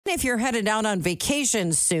if you're headed out on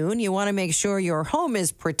vacation soon, you want to make sure your home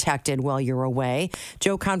is protected while you're away.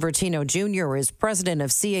 Joe Convertino Jr. is president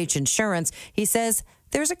of CH Insurance. He says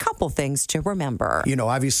there's a couple things to remember. You know,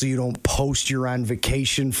 obviously you don't post you're on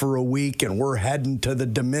vacation for a week and we're heading to the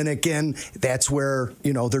Dominican. That's where,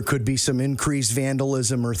 you know, there could be some increased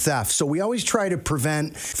vandalism or theft. So we always try to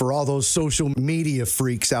prevent, for all those social media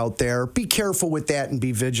freaks out there, be careful with that and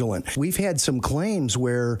be vigilant. We've had some claims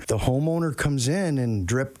where the homeowner comes in and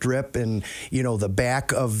drip, and, you know, the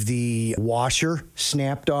back of the washer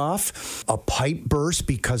snapped off, a pipe burst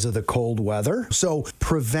because of the cold weather. So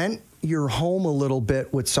prevent your home a little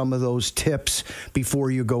bit with some of those tips before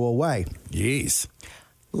you go away. Jeez.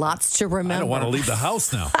 Lots to remember. I don't want to leave the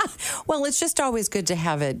house now. Well, it's just always good to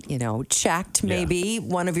have it, you know, checked. Maybe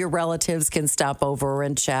one of your relatives can stop over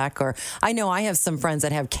and check. Or I know I have some friends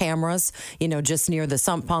that have cameras, you know, just near the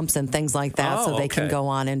sump pumps and things like that, so they can go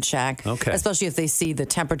on and check. Okay. Especially if they see the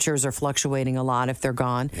temperatures are fluctuating a lot if they're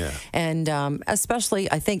gone. Yeah. And especially,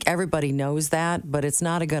 I think everybody knows that, but it's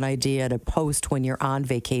not a good idea to post when you're on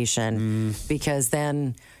vacation because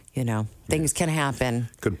then, you know, things can happen.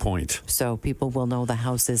 Good point. So people will know the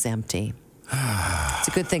house is empty. It's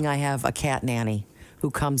a good thing I have a cat nanny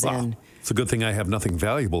who comes in. It's a good thing I have nothing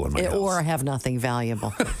valuable in my house. Or have nothing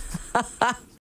valuable.